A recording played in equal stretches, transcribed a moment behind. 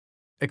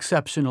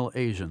Exceptional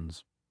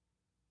Asians.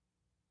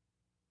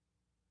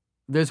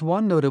 There's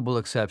one notable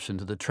exception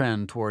to the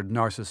trend toward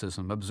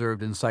narcissism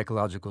observed in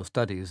psychological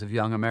studies of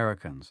young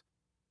Americans.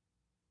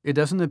 It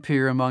doesn't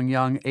appear among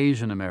young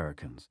Asian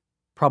Americans,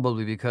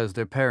 probably because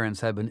their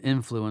parents have been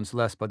influenced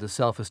less by the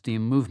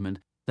self-esteem movement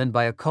than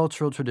by a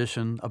cultural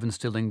tradition of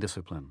instilling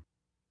discipline.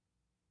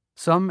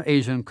 Some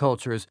Asian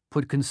cultures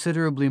put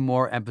considerably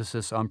more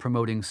emphasis on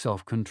promoting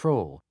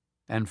self-control,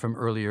 and from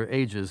earlier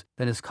ages,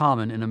 than is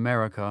common in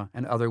America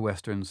and other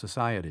Western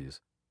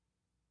societies.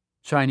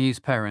 Chinese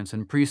parents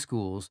in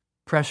preschools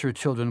pressure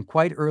children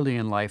quite early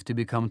in life to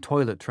become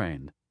toilet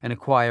trained and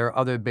acquire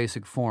other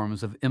basic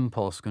forms of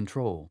impulse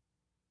control.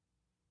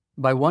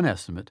 By one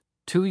estimate,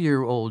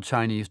 2-year-old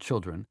Chinese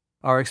children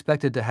are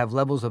expected to have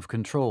levels of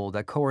control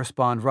that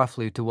correspond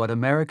roughly to what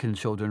American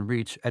children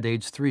reach at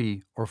age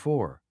 3 or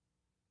 4.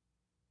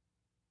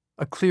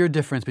 A clear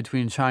difference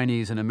between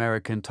Chinese and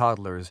American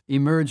toddlers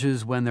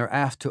emerges when they're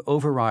asked to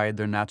override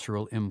their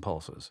natural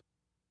impulses.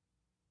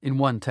 In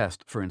one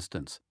test, for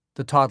instance,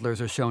 the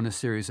toddlers are shown a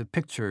series of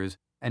pictures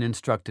and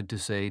instructed to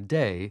say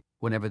day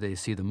whenever they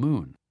see the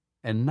moon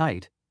and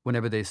night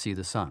whenever they see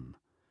the sun.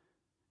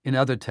 In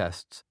other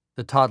tests,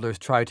 the toddlers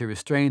try to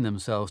restrain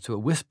themselves to a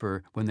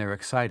whisper when they're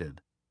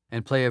excited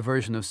and play a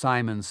version of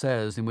Simon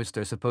Says in which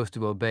they're supposed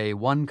to obey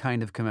one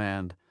kind of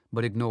command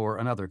but ignore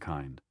another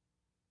kind.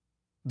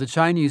 The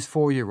Chinese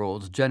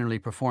 4-year-olds generally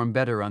perform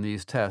better on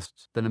these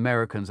tests than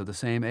Americans of the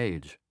same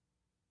age.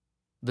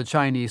 The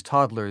Chinese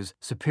toddlers'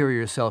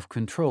 superior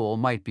self-control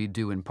might be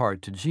due in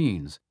part to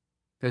genes.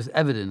 There's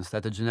evidence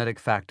that the genetic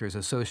factors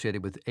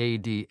associated with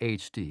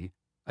ADHD,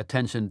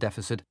 attention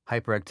deficit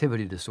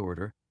hyperactivity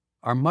disorder,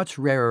 are much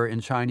rarer in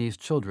Chinese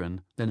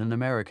children than in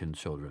American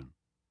children.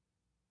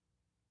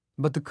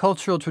 But the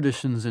cultural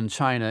traditions in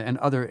China and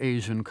other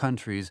Asian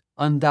countries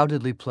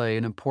undoubtedly play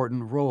an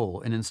important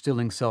role in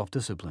instilling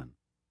self-discipline,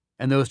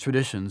 and those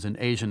traditions in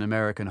Asian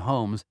American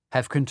homes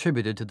have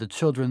contributed to the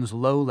children's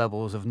low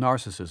levels of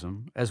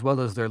narcissism as well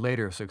as their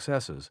later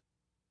successes.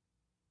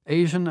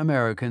 Asian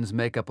Americans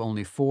make up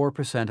only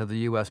 4% of the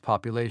U.S.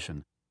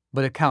 population,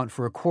 but account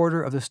for a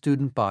quarter of the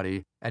student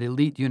body at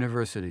elite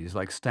universities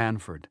like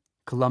Stanford,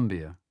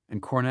 Columbia,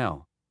 and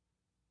Cornell.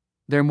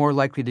 They're more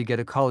likely to get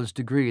a college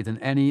degree than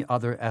any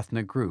other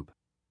ethnic group,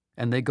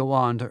 and they go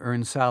on to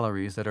earn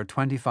salaries that are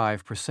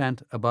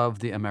 25% above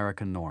the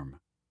American norm.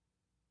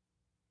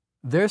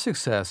 Their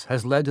success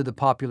has led to the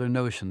popular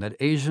notion that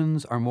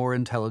Asians are more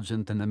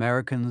intelligent than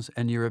Americans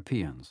and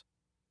Europeans.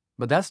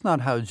 But that's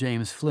not how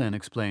James Flynn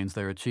explains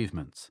their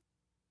achievements.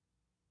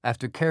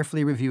 After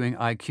carefully reviewing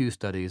IQ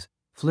studies,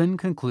 Flynn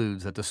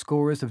concludes that the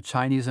scores of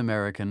Chinese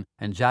American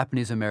and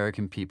Japanese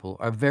American people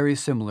are very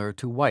similar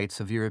to whites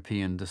of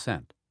European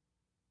descent.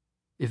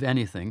 If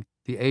anything,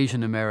 the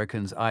Asian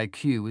Americans'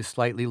 IQ is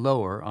slightly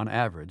lower on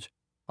average,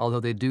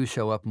 although they do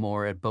show up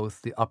more at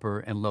both the upper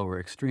and lower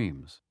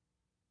extremes.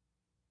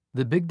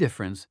 The big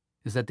difference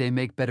is that they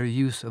make better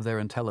use of their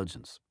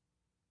intelligence.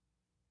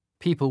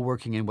 People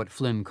working in what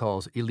Flynn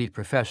calls elite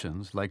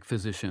professions, like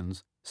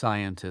physicians,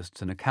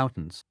 scientists, and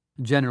accountants,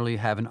 generally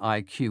have an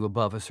IQ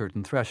above a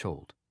certain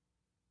threshold.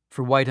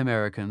 For white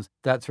Americans,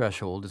 that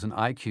threshold is an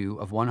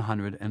IQ of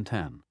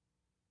 110.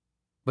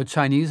 But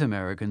Chinese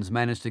Americans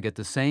manage to get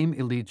the same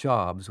elite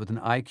jobs with an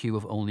IQ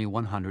of only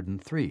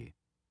 103.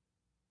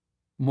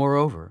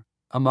 Moreover,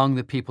 among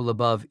the people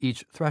above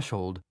each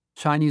threshold,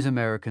 Chinese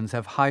Americans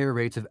have higher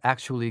rates of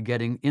actually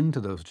getting into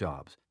those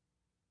jobs,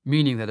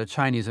 meaning that a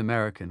Chinese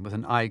American with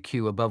an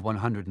IQ above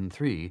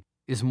 103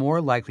 is more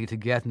likely to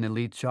get an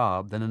elite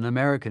job than an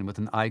American with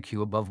an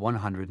IQ above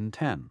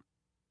 110.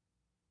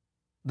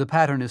 The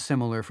pattern is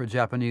similar for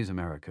Japanese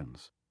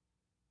Americans.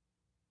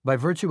 By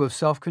virtue of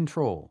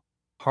self-control,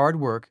 hard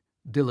work,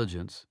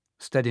 diligence,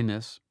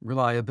 steadiness,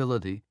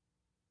 reliability,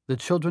 the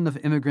children of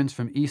immigrants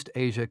from East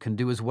Asia can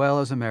do as well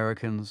as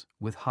Americans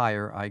with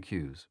higher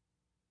IQs.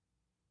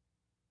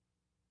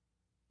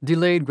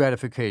 Delayed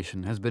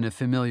gratification has been a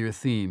familiar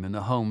theme in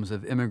the homes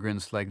of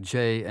immigrants like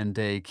Jae and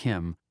Dae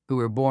Kim, who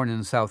were born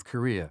in South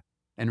Korea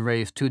and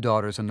raised 2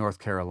 daughters in North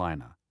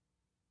Carolina.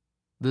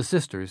 The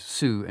sisters,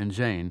 Sue and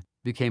Jane,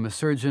 became a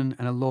surgeon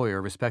and a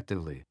lawyer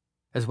respectively,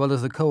 as well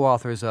as the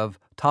co-authors of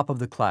Top of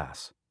the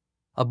Class,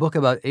 a book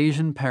about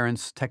Asian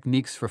parents'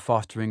 techniques for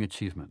fostering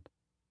achievement.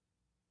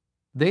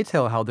 They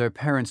tell how their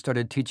parents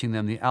started teaching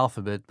them the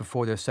alphabet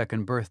before their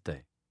 2nd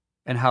birthday,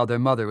 and how their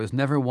mother was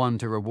never one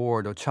to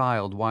reward a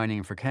child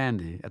whining for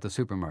candy at the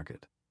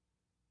supermarket.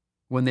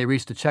 When they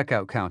reached the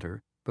checkout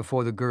counter,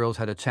 before the girls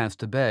had a chance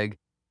to beg,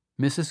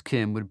 Mrs.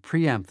 Kim would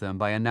preempt them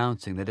by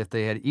announcing that if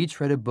they had each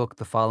read a book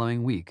the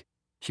following week,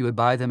 she would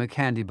buy them a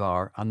candy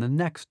bar on the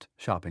next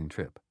shopping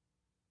trip.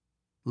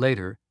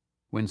 Later,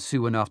 when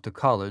Sue went off to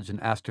college and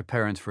asked her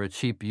parents for a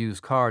cheap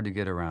used car to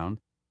get around,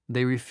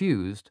 they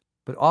refused,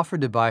 but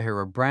offered to buy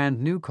her a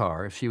brand new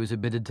car if she was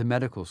admitted to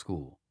medical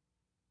school.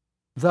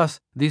 Thus,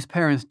 these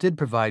parents did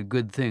provide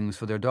good things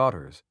for their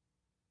daughters,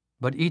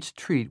 but each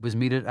treat was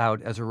meted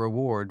out as a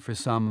reward for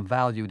some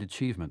valued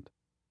achievement.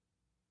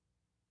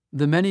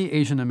 The many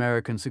Asian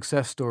American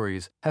success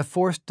stories have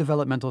forced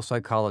developmental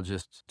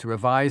psychologists to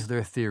revise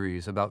their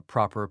theories about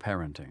proper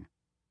parenting.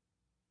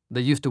 They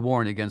used to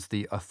warn against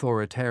the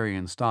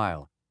authoritarian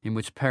style, in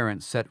which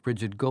parents set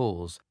rigid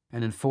goals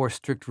and enforce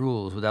strict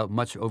rules without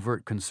much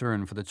overt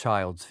concern for the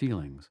child's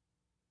feelings.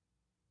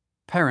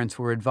 Parents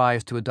were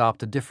advised to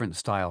adopt a different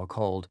style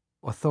called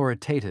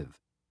authoritative,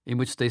 in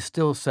which they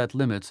still set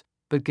limits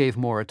but gave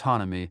more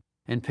autonomy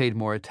and paid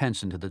more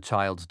attention to the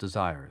child's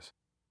desires.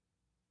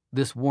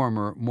 This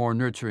warmer, more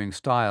nurturing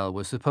style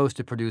was supposed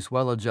to produce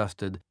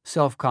well-adjusted,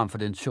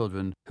 self-confident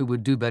children who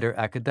would do better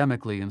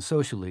academically and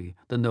socially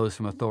than those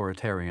from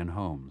authoritarian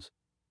homes.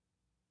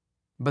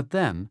 But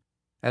then,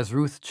 as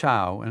Ruth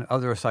Chow and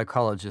other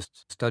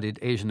psychologists studied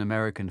Asian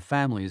American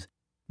families,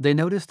 they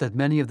noticed that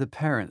many of the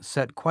parents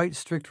set quite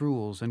strict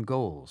rules and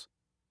goals.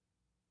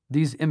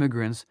 These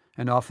immigrants,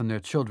 and often their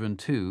children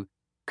too,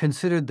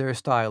 considered their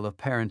style of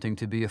parenting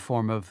to be a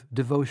form of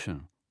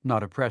devotion,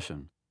 not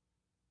oppression.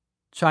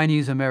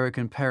 Chinese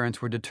American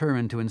parents were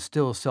determined to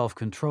instill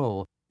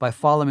self-control by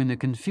following the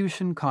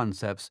Confucian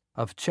concepts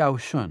of Chao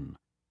Shun,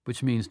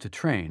 which means to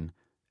train,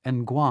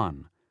 and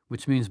Guan,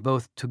 which means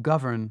both to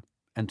govern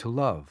and to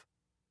love.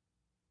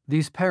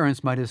 These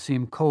parents might have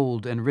seemed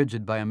cold and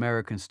rigid by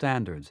American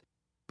standards,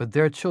 but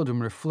their children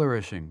were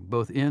flourishing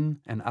both in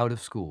and out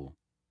of school.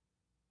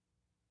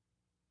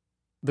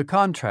 The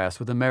contrast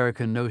with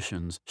American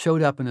notions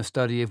showed up in a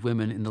study of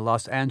women in the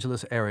Los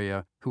Angeles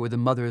area who were the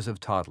mothers of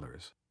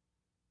toddlers.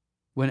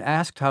 When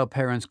asked how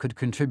parents could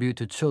contribute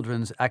to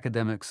children's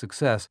academic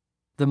success,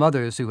 the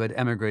mothers who had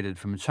emigrated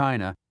from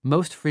China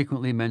most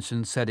frequently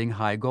mentioned setting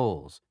high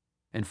goals,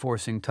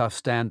 enforcing tough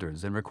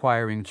standards, and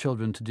requiring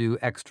children to do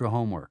extra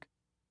homework.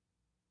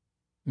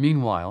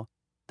 Meanwhile,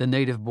 the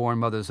native-born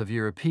mothers of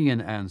European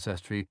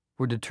ancestry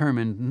were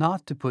determined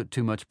not to put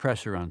too much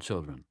pressure on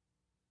children.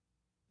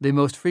 They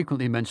most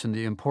frequently mentioned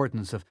the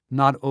importance of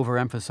not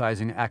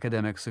overemphasizing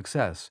academic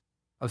success,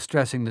 of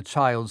stressing the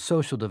child's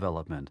social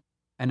development,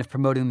 and of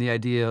promoting the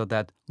idea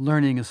that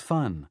learning is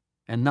fun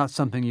and not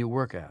something you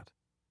work at.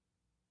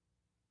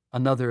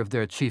 Another of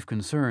their chief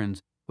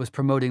concerns was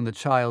promoting the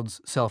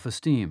child's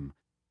self-esteem,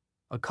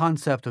 a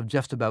concept of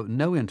just about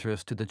no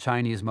interest to the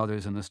Chinese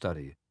mothers in the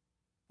study,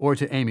 or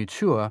to Amy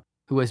Chua,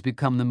 who has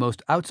become the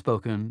most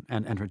outspoken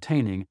and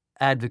entertaining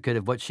advocate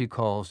of what she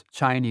calls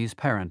Chinese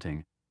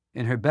parenting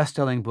in her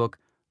best-selling book,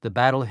 The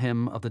Battle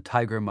Hymn of the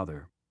Tiger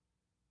Mother.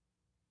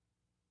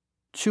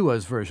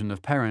 Chua's version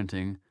of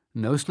parenting,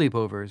 no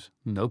sleepovers,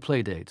 no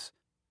playdates,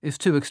 is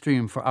too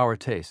extreme for our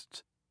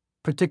tastes,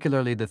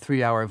 particularly the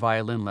 3-hour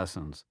violin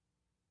lessons.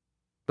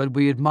 But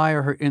we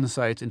admire her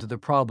insights into the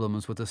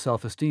problems with the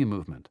self-esteem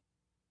movement.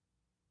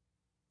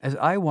 As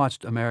I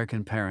watched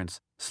American parents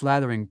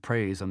slathering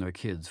praise on their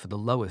kids for the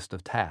lowest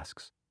of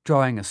tasks,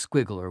 drawing a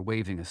squiggle or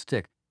waving a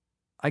stick,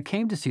 I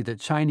came to see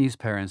that Chinese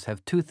parents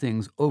have two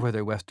things over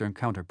their Western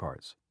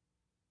counterparts.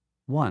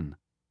 1,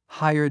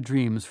 higher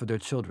dreams for their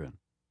children,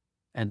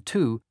 and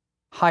 2,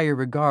 higher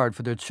regard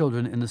for their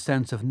children in the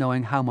sense of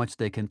knowing how much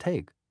they can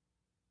take.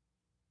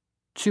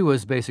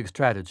 Chua's basic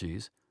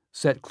strategies,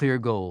 set clear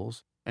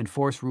goals,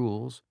 enforce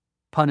rules,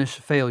 punish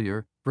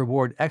failure,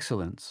 reward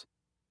excellence,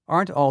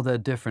 aren't all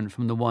that different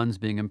from the ones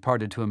being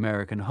imparted to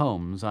American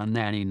homes on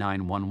Nanny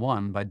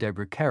 911 by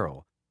Deborah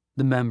Carroll,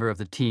 the member of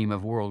the team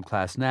of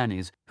world-class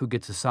nannies who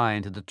gets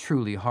assigned to the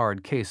truly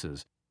hard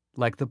cases,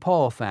 like the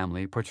Paul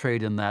family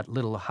portrayed in that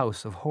Little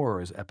House of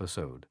Horrors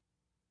episode.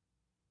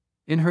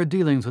 In her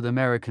dealings with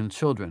American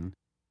children,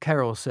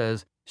 Carroll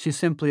says she's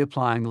simply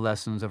applying the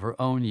lessons of her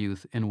own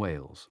youth in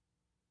Wales.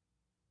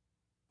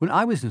 When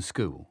I was in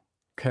school,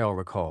 Carroll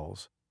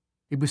recalls,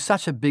 it was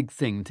such a big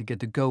thing to get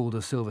the gold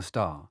or silver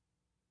star.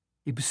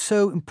 It was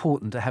so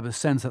important to have a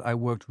sense that I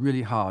worked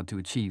really hard to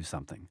achieve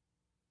something.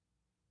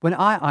 When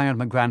I ironed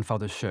my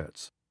grandfather's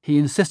shirts, he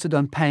insisted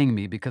on paying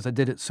me because I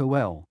did it so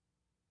well.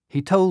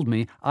 He told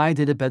me I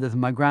did it better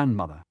than my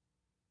grandmother,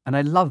 and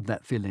I loved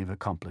that feeling of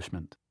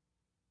accomplishment.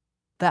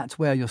 That's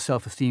where your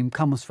self-esteem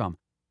comes from,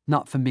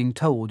 not from being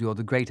told you're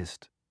the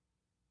greatest.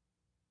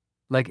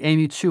 Like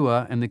Amy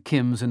Chua and the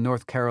Kims in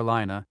North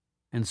Carolina,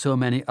 and so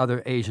many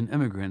other Asian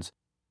immigrants,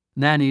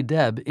 Nanny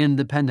Deb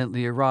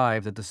independently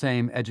arrived at the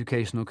same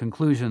educational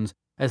conclusions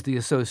as the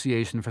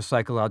Association for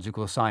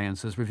Psychological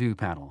Sciences review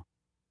panel.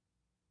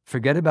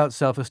 Forget about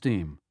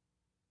self-esteem.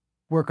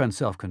 Work on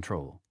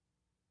self-control.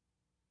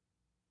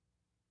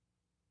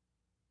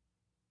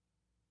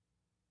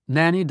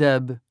 Nanny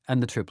Deb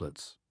and the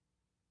Triplets.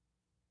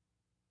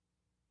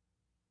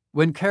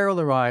 When Carol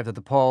arrived at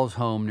the Pauls'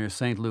 home near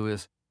St.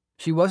 Louis,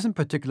 she wasn't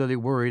particularly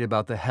worried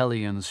about the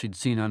hellions she'd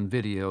seen on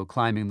video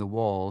climbing the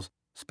walls,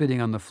 spitting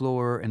on the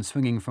floor, and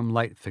swinging from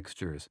light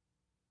fixtures.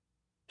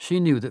 She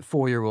knew that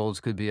 4-year-olds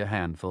could be a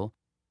handful,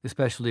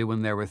 especially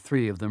when there were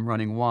 3 of them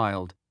running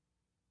wild.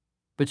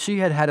 But she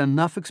had had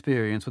enough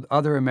experience with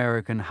other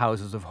American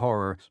houses of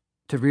horror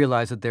to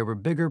realize that there were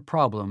bigger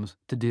problems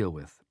to deal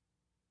with.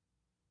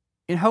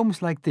 In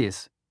homes like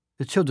this,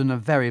 the children are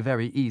very,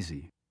 very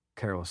easy,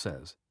 Carol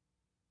says.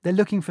 They're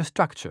looking for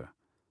structure.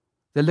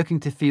 They're looking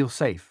to feel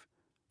safe,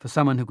 for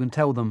someone who can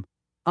tell them,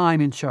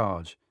 I'm in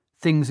charge.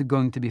 Things are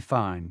going to be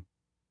fine.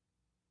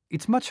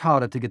 It's much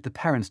harder to get the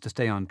parents to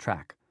stay on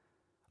track.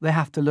 They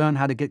have to learn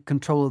how to get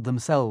control of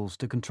themselves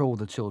to control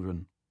the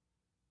children.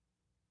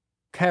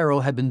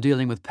 Carol had been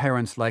dealing with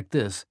parents like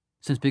this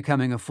since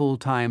becoming a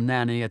full-time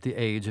nanny at the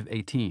age of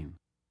 18.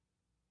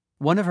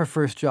 One of her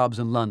first jobs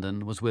in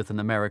London was with an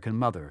American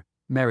mother,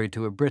 married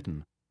to a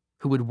Briton,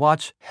 who would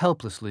watch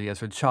helplessly as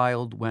her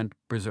child went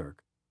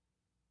berserk.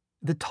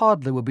 The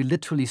toddler would be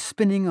literally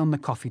spinning on the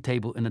coffee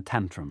table in a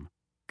tantrum,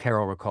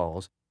 Carol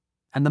recalls,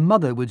 and the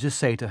mother would just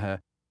say to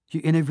her,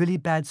 "You're in a really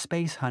bad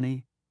space,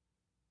 honey."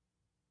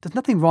 There's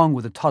nothing wrong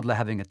with a toddler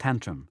having a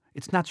tantrum.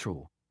 It's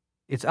natural.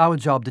 It's our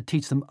job to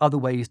teach them other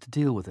ways to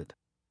deal with it.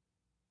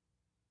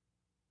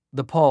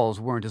 The Pauls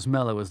weren't as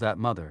mellow as that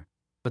mother,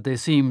 but they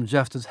seemed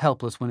just as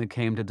helpless when it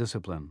came to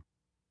discipline.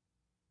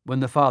 When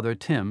the father,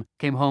 Tim,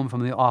 came home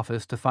from the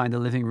office to find the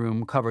living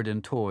room covered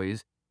in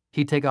toys,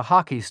 he'd take a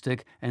hockey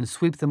stick and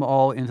sweep them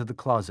all into the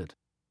closet.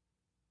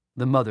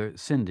 The mother,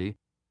 Cindy,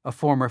 a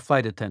former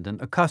flight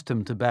attendant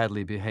accustomed to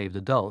badly behaved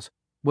adults,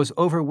 was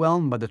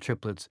overwhelmed by the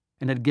triplets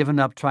and had given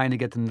up trying to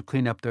get them to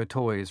clean up their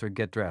toys or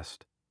get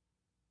dressed.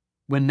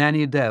 When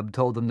Nanny Deb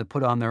told them to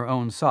put on their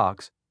own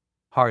socks,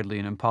 hardly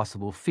an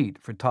impossible feat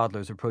for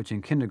toddlers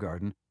approaching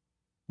kindergarten,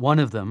 one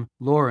of them,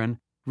 Lauren,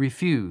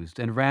 refused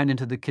and ran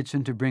into the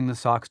kitchen to bring the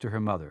socks to her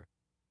mother.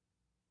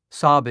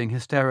 Sobbing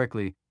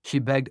hysterically, she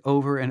begged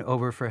over and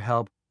over for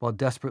help while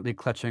desperately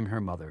clutching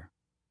her mother.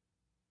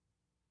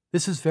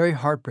 "This is very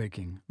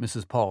heartbreaking,"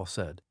 Mrs. Paul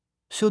said.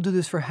 "She'll do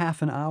this for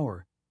half an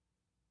hour.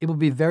 It will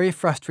be very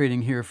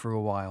frustrating here for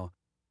a while.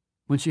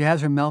 When she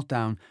has her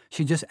meltdown,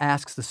 she just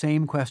asks the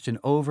same question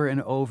over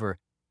and over.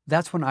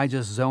 That's when I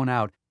just zone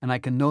out and I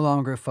can no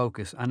longer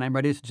focus, and I'm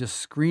ready to just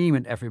scream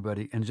at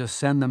everybody and just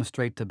send them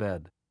straight to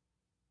bed."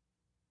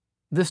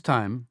 This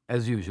time,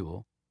 as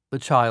usual, the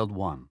child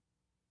won.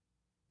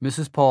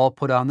 Mrs. Paul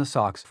put on the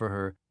socks for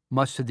her,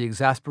 much to the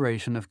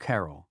exasperation of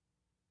Carol.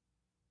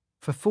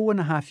 "For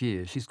 4.5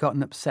 years she's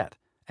gotten upset,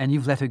 and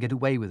you've let her get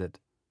away with it,"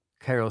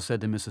 Carol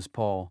said to Mrs.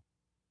 Paul.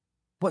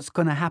 "What's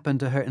going to happen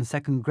to her in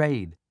 2nd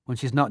grade when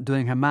she's not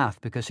doing her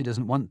math because she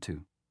doesn't want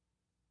to?"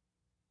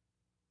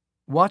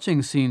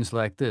 Watching scenes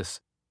like this,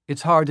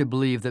 it's hard to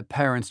believe that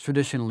parents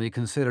traditionally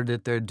considered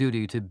it their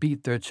duty to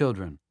beat their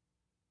children.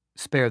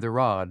 Spare the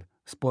rod,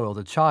 spoil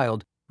the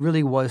child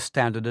really was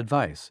standard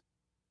advice,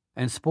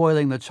 and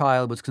spoiling the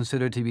child was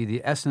considered to be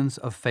the essence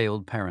of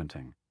failed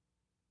parenting.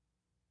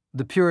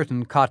 The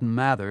Puritan Cotton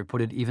Mather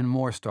put it even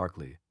more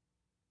starkly: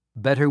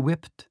 "Better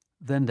whipped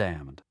than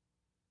damned."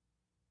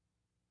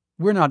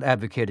 We're not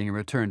advocating a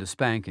return to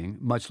spanking,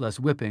 much less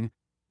whipping,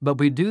 but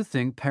we do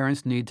think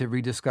parents need to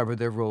rediscover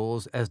their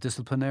roles as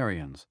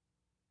disciplinarians.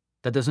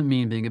 That doesn't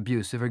mean being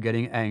abusive or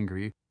getting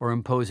angry or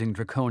imposing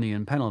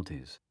draconian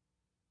penalties.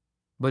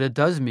 But it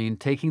does mean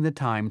taking the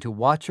time to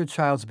watch your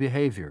child's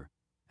behavior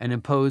and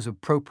impose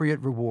appropriate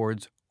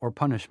rewards or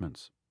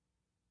punishments.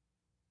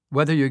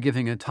 Whether you're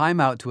giving a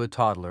timeout to a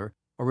toddler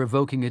or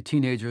revoking a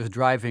teenager's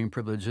driving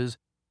privileges,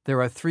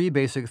 there are 3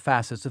 basic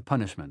facets of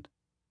punishment: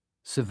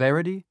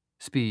 severity,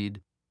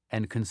 speed,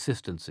 and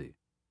consistency.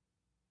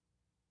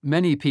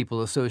 Many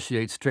people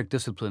associate strict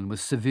discipline with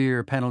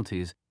severe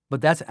penalties,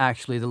 but that's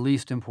actually the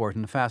least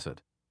important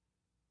facet.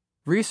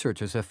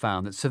 Researchers have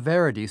found that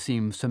severity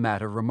seems to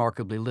matter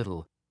remarkably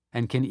little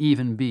and can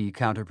even be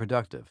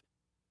counterproductive.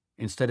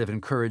 Instead of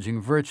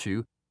encouraging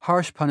virtue,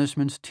 harsh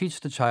punishments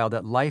teach the child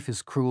that life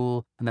is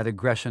cruel and that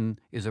aggression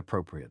is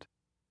appropriate.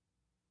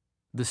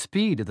 The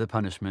speed of the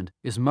punishment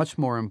is much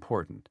more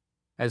important,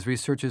 as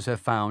researchers have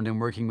found in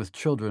working with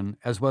children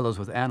as well as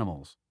with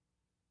animals.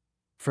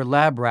 For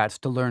lab rats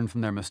to learn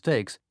from their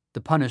mistakes,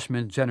 the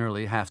punishment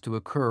generally has to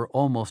occur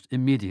almost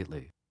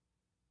immediately,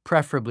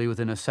 preferably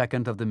within a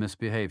second of the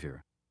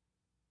misbehavior.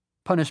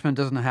 Punishment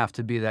doesn't have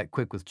to be that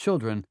quick with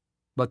children,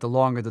 but the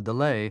longer the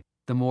delay,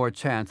 the more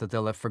chance that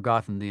they'll have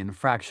forgotten the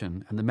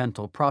infraction and the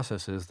mental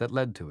processes that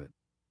led to it.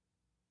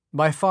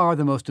 By far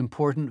the most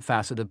important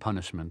facet of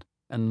punishment,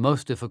 and the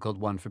most difficult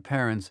one for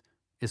parents,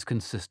 is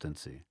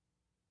consistency.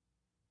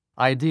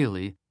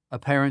 Ideally, a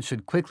parent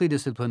should quickly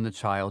discipline the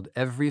child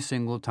every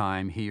single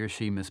time he or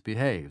she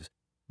misbehaves,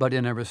 but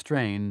in a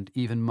restrained,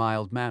 even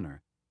mild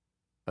manner.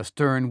 A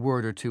stern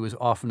word or two is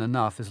often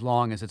enough as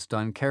long as it's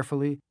done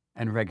carefully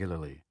and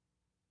regularly.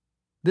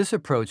 This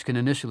approach can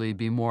initially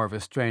be more of a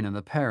strain on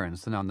the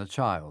parents than on the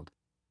child.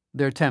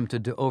 They're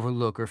tempted to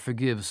overlook or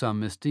forgive some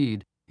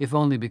misdeed, if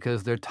only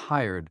because they're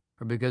tired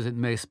or because it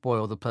may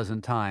spoil the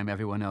pleasant time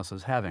everyone else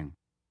is having.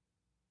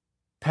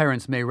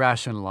 Parents may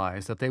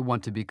rationalize that they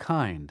want to be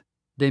kind.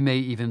 They may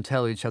even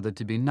tell each other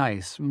to be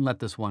nice and let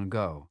this one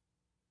go.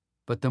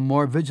 But the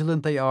more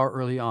vigilant they are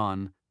early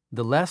on,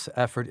 the less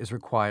effort is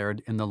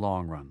required in the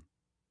long run.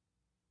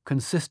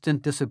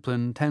 Consistent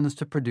discipline tends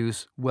to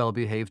produce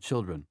well-behaved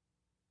children.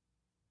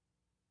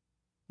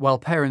 While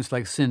parents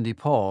like Cindy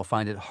Paul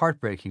find it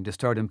heartbreaking to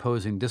start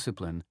imposing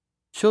discipline,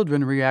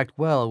 children react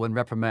well when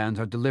reprimands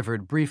are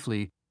delivered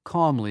briefly,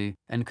 calmly,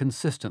 and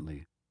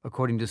consistently,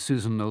 according to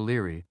Susan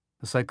O'Leary,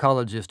 a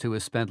psychologist who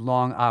has spent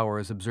long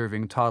hours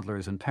observing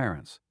toddlers and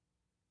parents.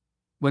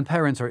 When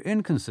parents are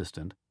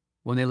inconsistent,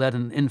 when they let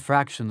an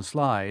infraction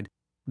slide,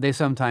 they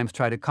sometimes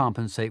try to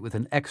compensate with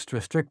an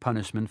extra strict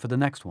punishment for the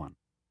next one.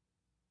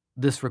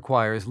 This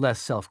requires less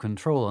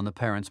self-control on the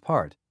parent's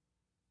part.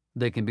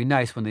 They can be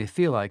nice when they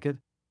feel like it,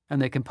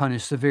 and they can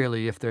punish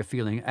severely if they're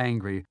feeling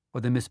angry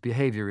or the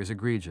misbehavior is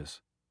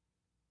egregious.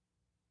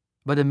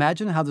 But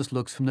imagine how this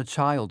looks from the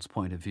child's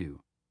point of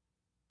view.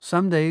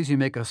 Some days you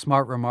make a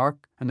smart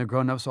remark and the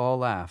grown-ups all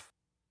laugh.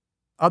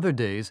 Other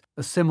days,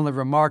 a similar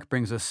remark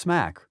brings a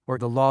smack or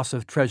the loss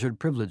of treasured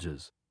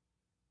privileges.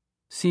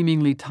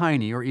 Seemingly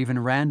tiny or even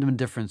random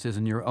differences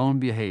in your own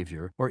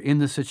behavior or in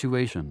the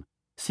situation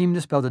seem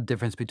to spell the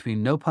difference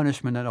between no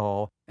punishment at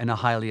all and a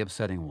highly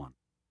upsetting one.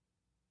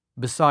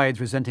 Besides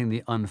resenting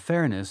the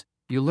unfairness,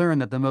 you learn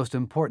that the most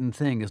important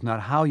thing is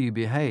not how you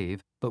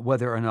behave, but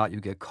whether or not you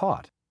get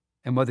caught,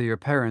 and whether your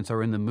parents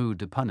are in the mood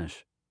to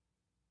punish.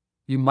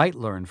 You might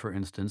learn, for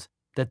instance,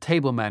 that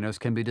table manners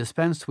can be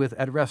dispensed with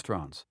at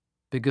restaurants,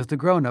 because the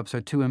grown-ups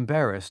are too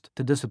embarrassed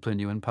to discipline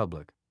you in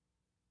public.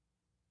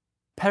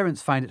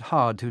 Parents find it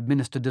hard to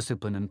administer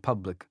discipline in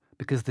public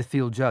because they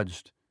feel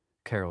judged,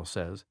 Carol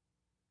says.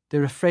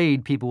 They're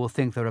afraid people will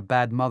think they're a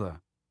bad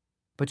mother.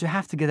 But you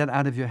have to get that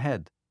out of your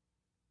head.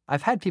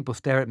 I've had people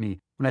stare at me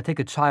when I take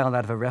a child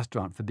out of a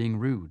restaurant for being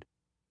rude.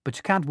 But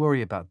you can't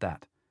worry about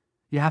that.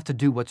 You have to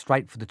do what's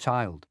right for the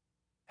child.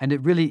 And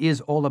it really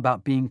is all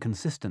about being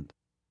consistent.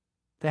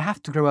 They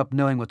have to grow up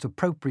knowing what's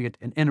appropriate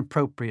and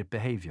inappropriate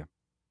behavior.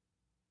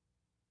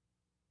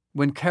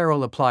 When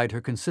Carol applied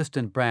her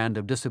consistent brand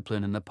of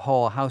discipline in the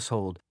Paul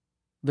household,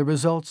 the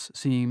results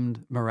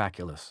seemed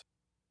miraculous.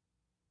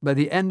 By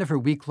the end of her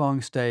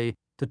week-long stay,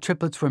 the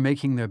triplets were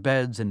making their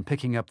beds and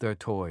picking up their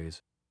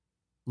toys.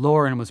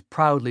 Lauren was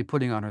proudly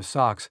putting on her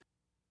socks.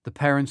 The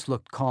parents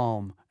looked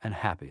calm and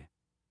happy.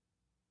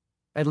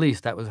 At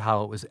least that was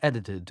how it was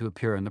edited to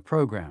appear in the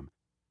program,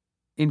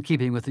 in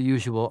keeping with the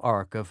usual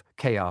arc of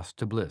chaos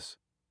to bliss.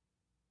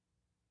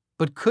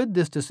 But could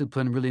this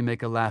discipline really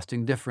make a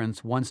lasting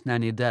difference once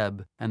Nanny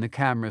Deb and the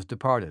cameras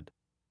departed?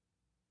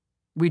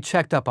 We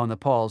checked up on the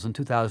Pauls in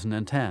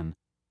 2010,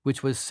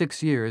 which was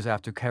 6 years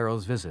after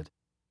Carol's visit,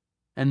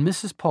 and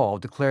Mrs. Paul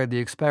declared the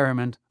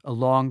experiment a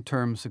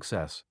long-term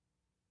success.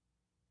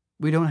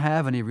 "We don't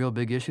have any real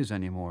big issues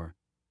anymore,"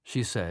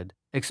 she said,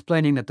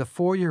 explaining that the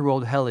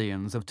 4-year-old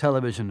hellions of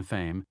television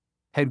fame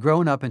had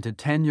grown up into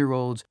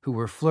 10-year-olds who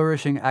were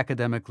flourishing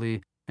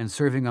academically and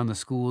serving on the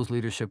school's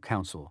leadership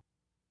council.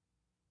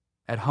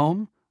 At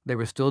home, they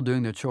were still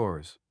doing their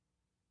chores.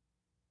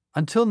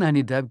 "Until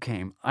Nanny Deb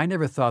came, I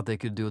never thought they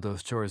could do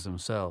those chores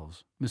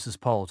themselves," Mrs.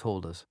 Paul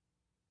told us.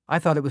 "I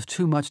thought it was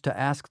too much to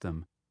ask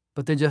them,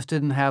 but they just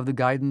didn't have the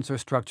guidance or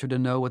structure to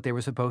know what they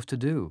were supposed to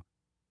do.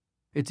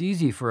 It's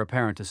easy for a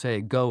parent to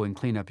say, 'Go and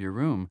clean up your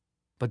room,'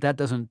 but that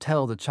doesn't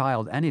tell the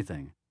child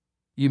anything.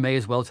 You may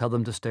as well tell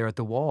them to stare at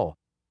the wall.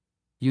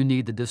 You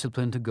need the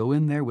discipline to go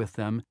in there with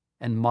them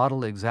and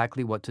model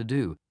exactly what to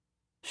do.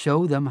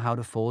 Show them how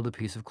to fold a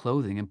piece of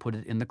clothing and put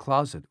it in the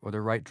closet or the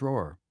right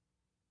drawer."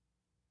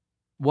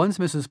 Once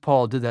Mrs.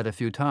 Paul did that a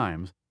few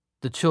times,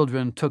 the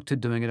children took to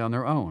doing it on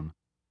their own,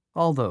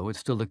 although it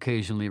still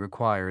occasionally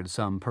required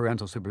some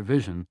parental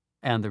supervision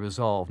and the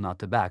resolve not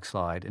to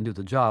backslide and do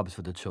the jobs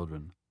for the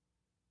children.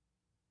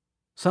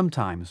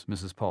 "Sometimes,"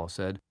 Mrs. Paul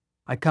said,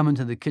 "I come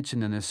into the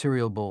kitchen and the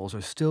cereal bowls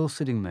are still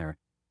sitting there,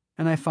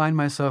 and I find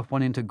myself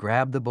wanting to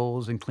grab the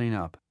bowls and clean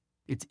up.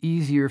 It's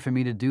easier for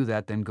me to do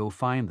that than go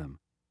find them.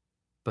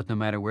 But no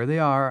matter where they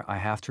are, I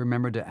have to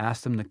remember to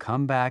ask them to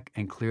come back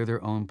and clear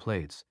their own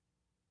plates.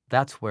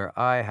 That's where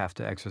I have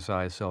to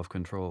exercise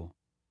self-control."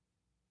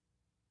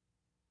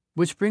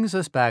 Which brings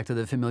us back to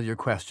the familiar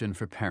question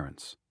for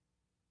parents.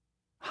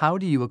 How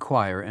do you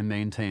acquire and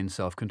maintain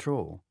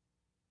self-control?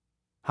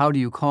 How do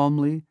you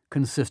calmly,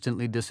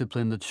 consistently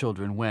discipline the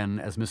children when,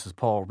 as Mrs.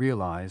 Paul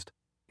realized,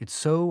 it's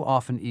so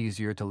often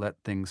easier to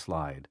let things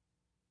slide?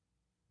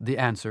 The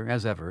answer,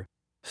 as ever,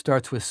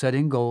 starts with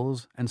setting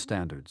goals and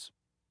standards.